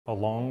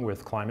Along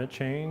with climate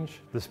change,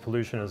 this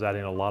pollution is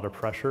adding a lot of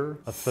pressure.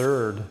 A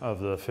third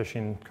of the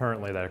fishing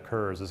currently that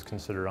occurs is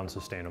considered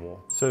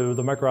unsustainable. So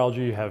the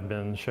microalgae have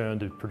been shown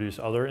to produce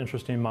other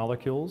interesting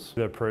molecules.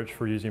 The approach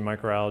for using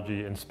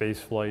microalgae in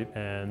spaceflight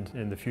and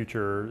in the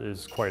future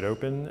is quite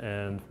open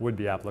and would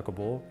be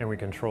applicable. And we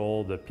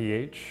control the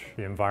pH,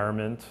 the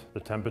environment,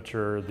 the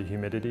temperature, the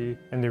humidity.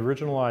 And the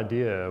original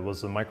idea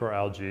was the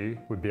microalgae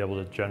would be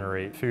able to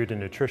generate food and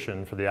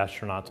nutrition for the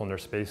astronauts on their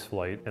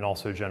spaceflight and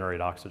also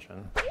generate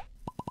oxygen.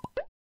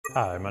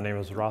 Hi, my name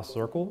is Ross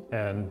Zirkle,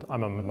 and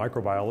I'm a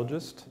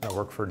microbiologist. I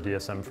work for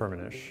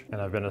dsm-firmenich,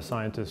 and I've been a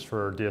scientist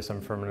for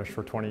dsm-firmenich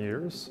for 20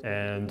 years,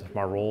 and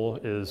my role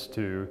is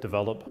to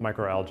develop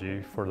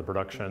microalgae for the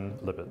production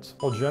of lipids.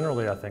 Well,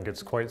 generally, I think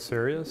it's quite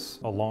serious.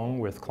 Along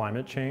with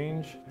climate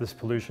change, this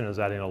pollution is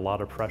adding a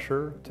lot of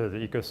pressure to the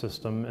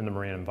ecosystem and the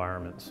marine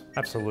environments.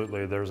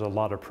 Absolutely, there's a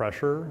lot of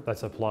pressure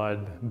that's applied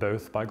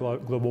both by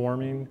global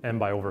warming and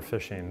by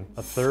overfishing.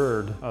 A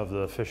third of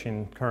the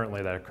fishing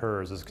currently that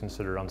occurs is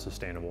considered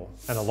unsustainable.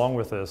 And along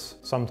with this,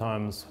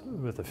 sometimes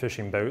with the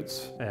fishing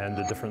boats and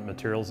the different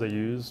materials they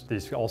use,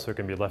 these also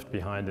can be left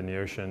behind in the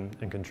ocean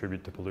and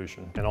contribute to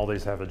pollution. And all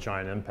these have a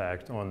giant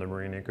impact on the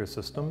marine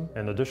ecosystem.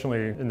 And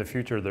additionally, in the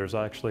future, there's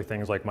actually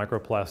things like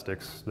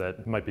microplastics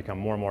that might become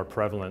more and more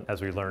prevalent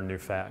as we learn new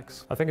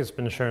facts. I think it's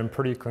been shown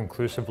pretty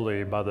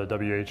conclusively by the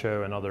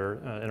WHO and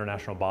other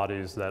international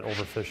bodies that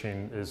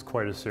overfishing is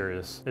quite a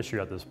serious issue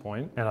at this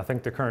point. And I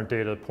think the current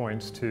data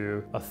points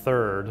to a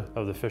third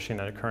of the fishing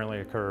that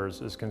currently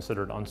occurs is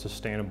considered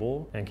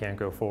unsustainable and can't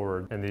go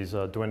forward. And these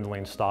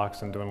dwindling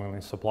stocks and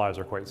dwindling supplies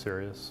are quite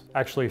serious.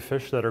 Actually,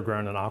 fish that are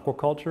grown in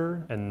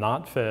aquaculture and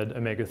not fed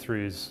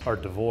omega-3s are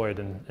devoid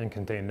and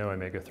contain no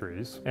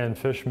omega-3s. And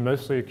fish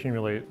mostly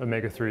accumulate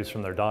omega-3s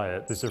from their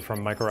diet. These are from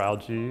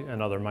microalgae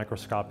and other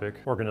microscopic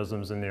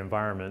organisms in the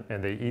environment,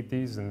 and they eat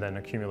these and then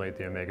accumulate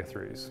the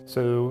omega-3s.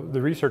 So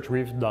the research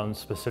we've done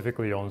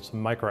specifically on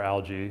some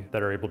microalgae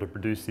that are able to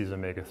produce these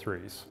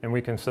omega-3s. And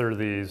we consider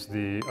these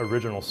the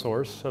original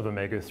source of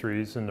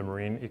omega-3s in the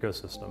marine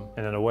ecosystem.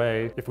 And in a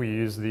way, if we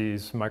use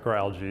these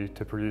microalgae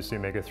to produce the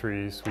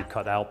omega-3s, we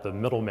cut out the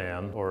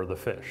middleman or the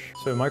fish.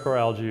 So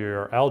microalgae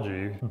are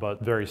algae, but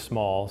very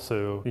small,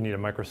 so you need a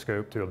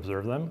microscope to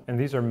observe them. And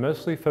these are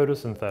mostly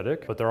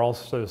photosynthetic, but there are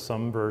also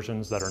some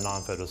versions that are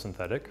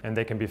non-photosynthetic, and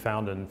they can be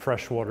found in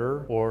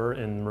freshwater or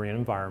in marine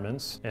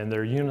environments. And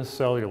they're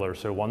unicellular,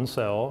 so one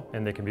cell,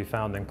 and they can be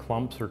found in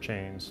clumps or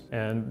chains.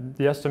 And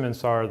the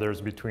estimates are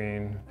there's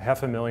between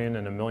 500,000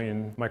 and 1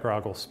 million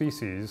microalgal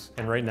species,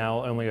 and right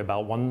now only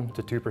about 1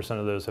 to 2%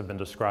 of those have been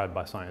described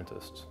by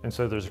scientists. And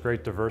so there's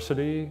great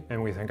diversity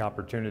and we think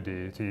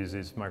opportunity to use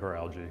these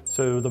microalgae.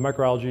 So the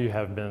microalgae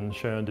have been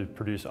shown to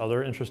produce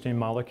other interesting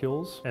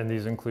molecules, and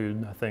these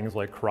include things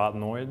like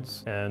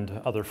carotenoids and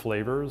other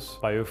flavors,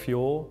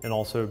 biofuel, and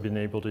also been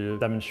able to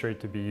demonstrate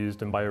to be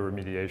used in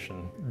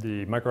bioremediation.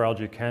 The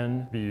microalgae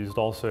can be used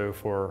also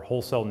for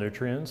whole cell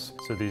nutrients,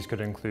 so these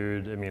could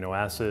include amino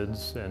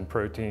acids and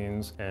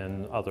proteins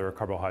and other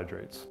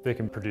carbohydrates. They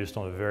can be produced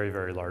on a very,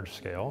 very large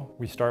scale.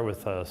 We start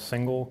with a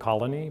single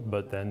colony,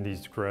 but then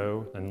these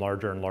grow in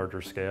larger and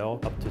larger scale,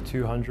 up to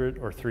 200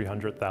 or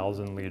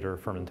 300,000 liter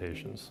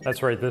fermentations.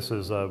 That's right, this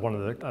is one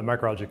of the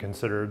microalgae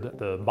considered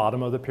the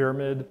bottom of the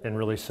pyramid and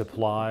really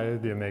supply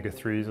the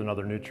omega-3s and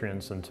other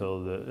nutrients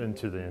into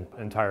the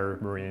entire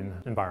marine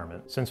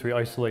environment. Since we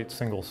isolate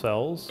single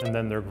cells and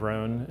then they're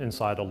grown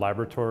inside a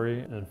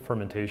laboratory and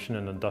fermentation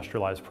and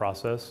industrialized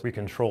process, we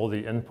control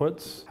the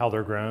inputs, how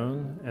they're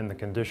grown, and the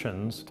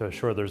conditions to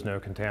assure there's no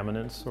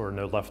contaminants or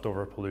no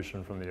leftover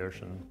pollution from the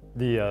ocean.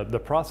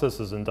 The process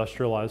is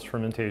industrialized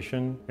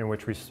fermentation, in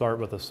which we start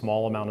with a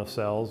small amount of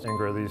cells and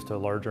grow these to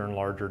larger and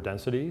larger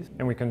densities,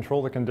 and we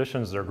control the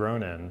conditions they're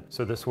grown in.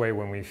 So this way,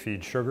 when we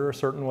feed sugar a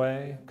certain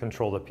way,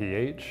 control the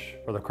pH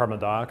or the carbon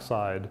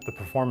dioxide, the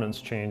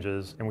performance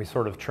changes, and we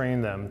sort of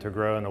train them to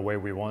grow in the way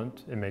we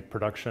want and make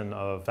production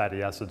of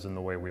fatty acids in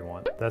the way we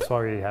want. That's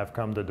why we have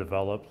come to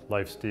develop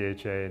Life's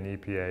DHA and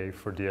EPA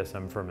for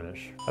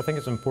dsm-firmenich. I think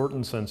it's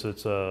important since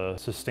it's a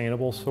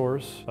sustainable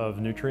source of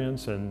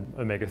nutrients and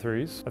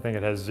omega-3s. I think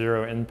it has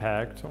zero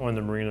impact on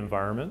the marine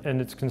environment,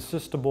 and it's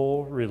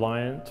consistable,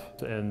 reliant,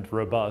 and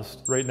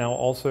robust. Right now,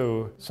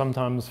 also,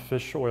 sometimes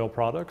fish oil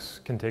products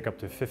can take up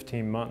to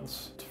 15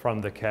 months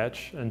from the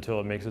catch until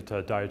it makes it to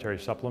a dietary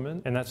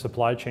supplement, and that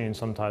supply chain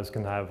sometimes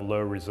can have low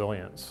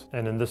resilience.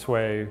 And in this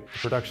way, the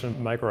production of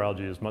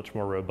microalgae is much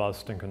more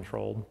robust and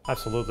controlled.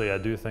 Absolutely, I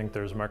do think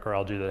there's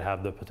microalgae that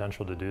have the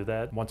potential to do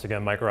that. Once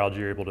again, microalgae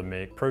are able to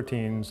make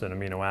proteins and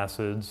amino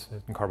acids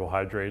and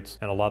carbohydrates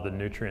and a lot of the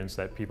nutrients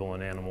that people in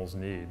and animals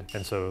need.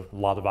 And so a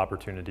lot of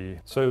opportunity.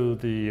 So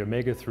the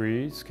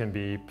omega-3s can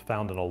be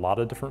found in a lot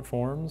of different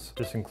forms.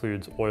 This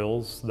includes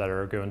oils that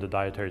go into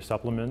dietary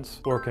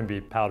supplements, or can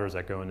be powders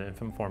that go into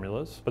infant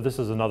formulas. But this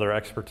is another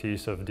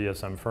expertise of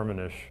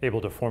dsm-firmenich,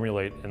 able to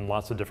formulate in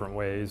lots of different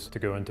ways to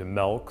go into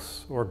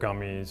milks or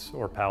gummies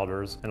or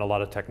powders, and a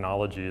lot of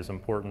technology is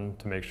important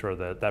to make sure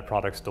that that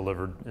product's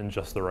delivered in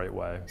just the right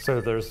way.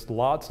 So there's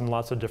lots and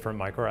lots of different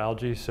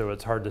microalgae, so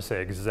it's hard to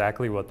say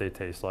exactly what they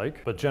taste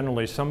like. But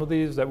generally, some of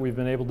these that we've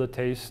been able to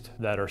taste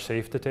that are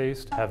safe to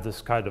taste have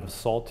this kind of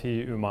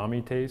salty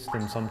umami taste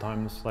and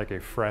sometimes like a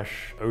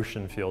fresh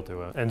ocean feel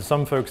to it. And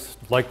some folks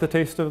like the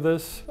taste of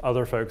this,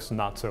 other folks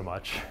not so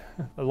much.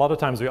 A lot of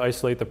times we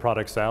isolate the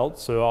products out,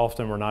 so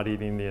often we're not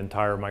eating the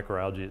entire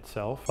microalgae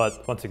itself.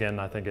 But once again,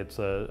 I think it's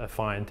a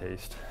fine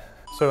taste.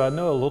 So I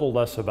know a little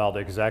less about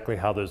exactly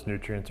how those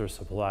nutrients are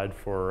supplied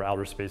for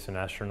outer space and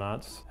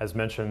astronauts. As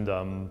mentioned,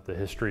 the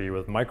history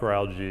with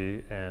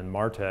microalgae and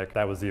MARTech,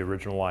 that was the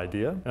original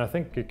idea. And I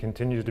think it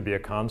continues to be a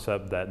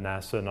concept that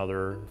NASA and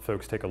other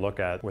folks take a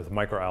look at, with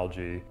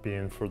microalgae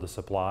being for the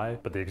supply,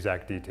 but the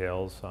exact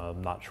details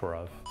I'm not sure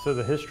of. So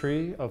the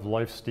history of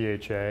life's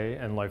DHA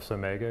and life's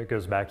omega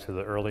goes back to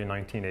the early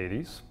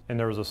 1980s. And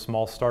there was a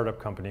small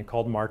startup company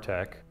called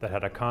MARTech that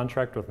had a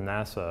contract with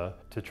NASA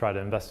to try to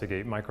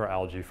investigate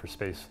microalgae for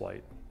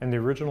spaceflight. And the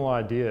original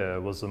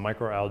idea was the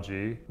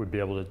microalgae would be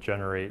able to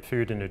generate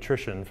food and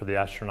nutrition for the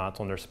astronauts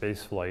on their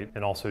space flight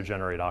and also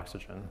generate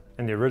oxygen.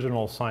 And the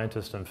original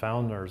scientists and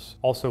founders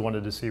also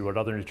wanted to see what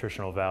other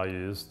nutritional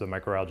values the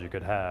microalgae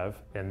could have,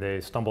 and they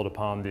stumbled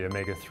upon the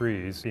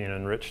omega-3s being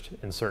enriched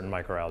in certain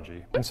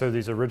microalgae. And so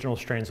these original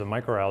strains of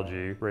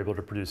microalgae were able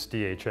to produce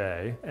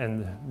DHA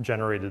and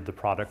generated the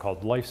product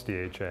called Life's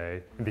DHA,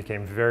 and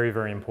became very,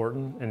 very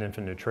important in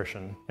infant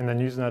nutrition. And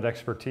then using that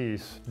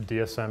expertise,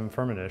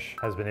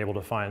 dsm-firmenich has been able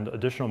to find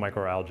additional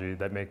microalgae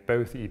that make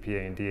both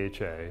EPA and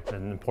DHA,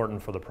 and important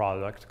for the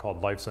product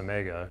called Life's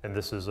Omega, and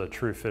this is a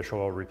true fish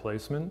oil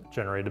replacement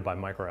generated by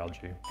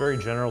microalgae. Very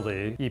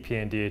generally,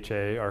 EPA and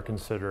DHA are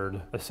considered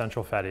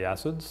essential fatty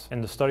acids,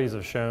 and the studies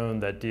have shown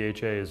that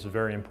DHA is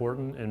very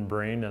important in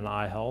brain and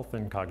eye health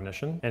and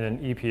cognition, and then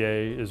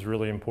EPA is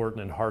really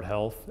important in heart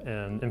health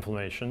and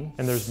inflammation.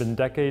 And there's been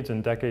decades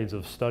and decades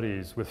of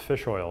studies with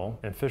fish oil,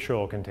 and fish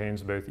oil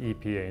contains both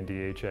EPA and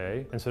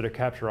DHA, and so to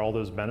capture all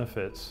those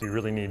benefits, you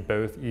really need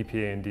both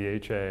EPA and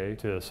DHA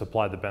to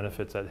supply the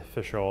benefits that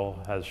fish oil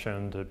has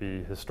shown to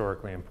be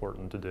historically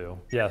important to do.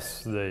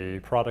 Yes, the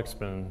product's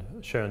been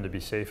shown to be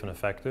safe and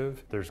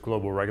effective. There's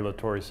global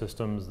regulatory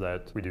systems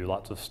that we do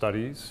lots of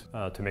studies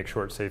to make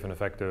sure it's safe and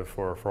effective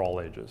for all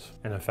ages.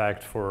 And in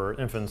fact, for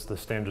infants, the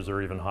standards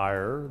are even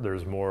higher.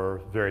 There's more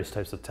various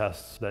types of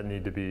tests that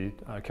need to be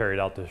carried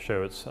out to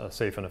show it's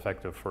safe and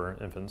effective for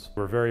infants.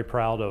 We're very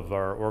proud of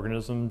our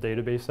organism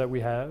database that we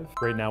have.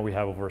 Right now we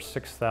have over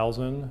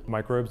 6,000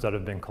 microbes that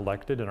have been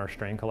collected in our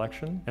strain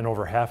collection, and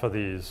over half of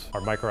these are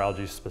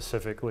microalgae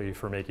specifically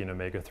for making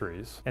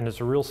omega-3s. And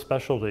it's a real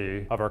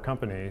specialty of our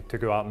company to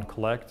go out and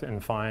collect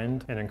and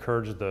find and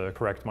encourage the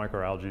correct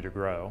microalgae to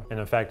grow. And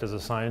in fact, as a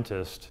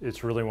scientist,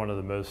 it's really one of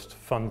the most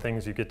fun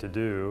things you get to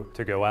do,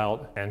 to go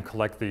out and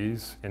collect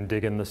these and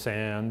dig in the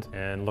sand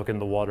and look in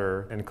the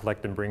water and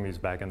collect and bring these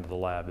back into the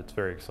lab. It's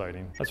very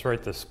exciting. That's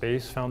right, the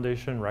Space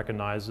Foundation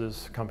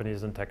recognizes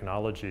companies and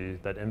technology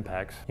that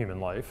impacts human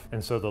life.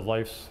 And so the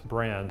Life's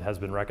brand has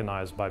been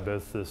recognized by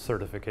both the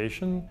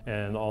certification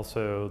and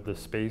also the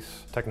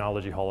Space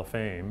Technology Hall of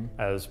Fame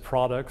as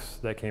products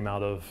that came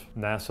out of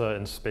NASA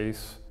and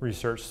space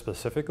research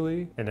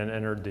specifically, and then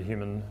entered the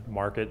human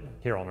market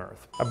here on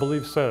Earth. I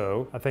believe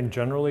so. I think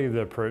generally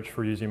the approach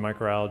for using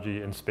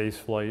microalgae in space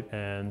flight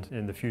and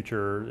in the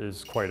future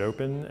is quite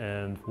open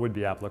and would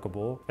be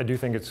applicable. I do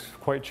think it's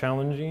quite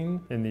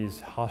challenging in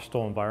these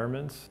hostile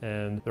environments,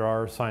 and there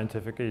are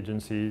scientific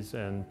agencies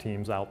and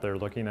teams out there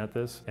looking at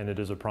this, and it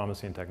is a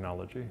promising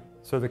technology.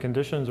 So the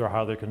conditions are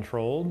highly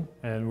controlled,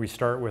 and we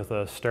start with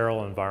a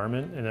sterile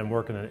environment and then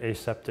work in an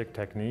aseptic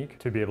technique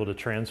to be able to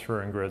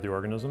transfer and grow the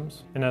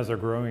organisms. And as they're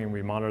growing,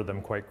 we monitor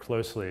them quite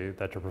closely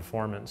that their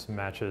performance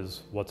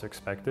matches what's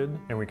expected,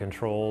 and we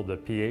control the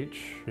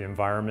pH, the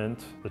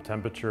environment, the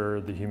temperature,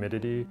 the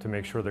humidity to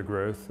make sure the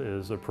growth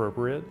is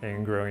appropriate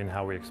and growing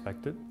how we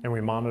expect it. And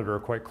we monitor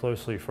quite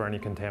closely for any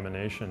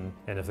contamination,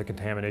 and if the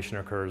contamination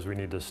occurs, we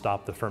need to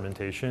stop the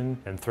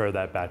fermentation and throw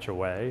that batch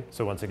away.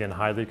 So once again,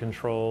 highly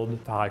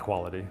controlled to high quality.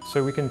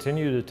 So we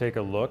continue to take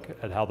a look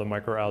at how the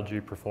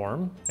microalgae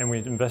perform, and we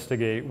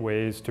investigate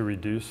ways to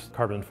reduce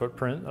carbon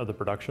footprint of the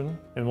production.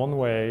 And one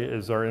way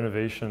is our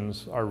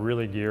innovations are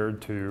really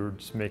geared to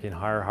making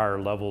higher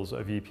levels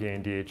of EPA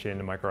and DHA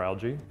into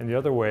microalgae. And the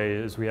other way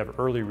is we have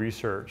early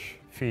research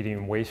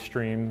feeding waste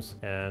streams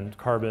and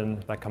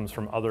carbon that comes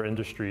from other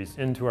industries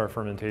into our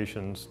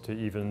fermentations to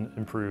even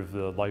improve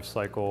the life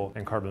cycle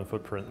and carbon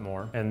footprint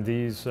more. And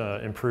these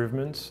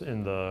improvements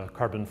in the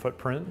carbon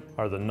footprint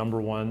are the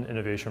 #1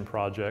 innovation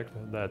project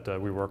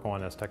that we work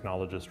on as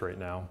technologists right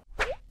now.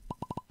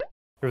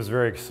 It was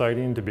very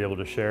exciting to be able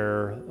to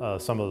share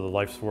some of the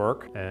life's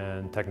work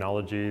and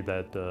technology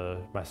that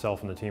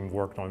myself and the team have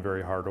worked on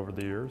very hard over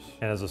the years.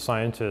 And as a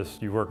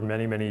scientist, you work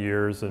many, many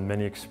years and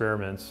many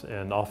experiments,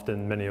 and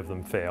often many of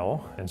them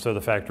fail. And so the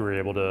fact we were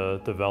able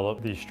to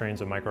develop these strains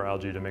of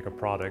microalgae to make a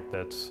product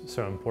that's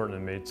so important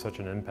and made such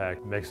an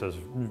impact makes us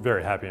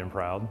very happy and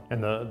proud.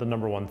 And the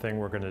number one thing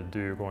we're going to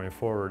do going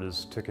forward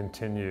is to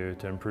continue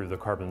to improve the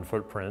carbon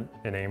footprint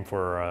and aim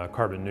for a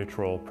carbon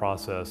neutral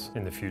process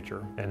in the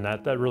future. And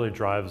that really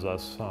drives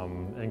us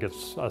and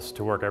gets us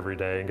to work every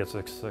day and gets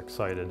us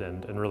excited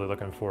and really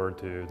looking forward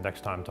to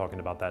next time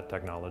talking about that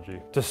technology.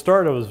 To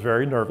start, I was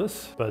very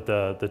nervous, but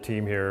the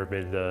team here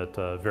made it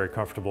very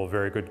comfortable,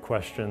 very good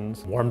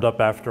questions, warmed up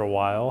after a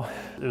while.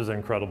 It was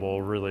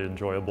incredible, really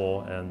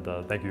enjoyable, and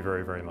thank you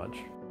very, very much.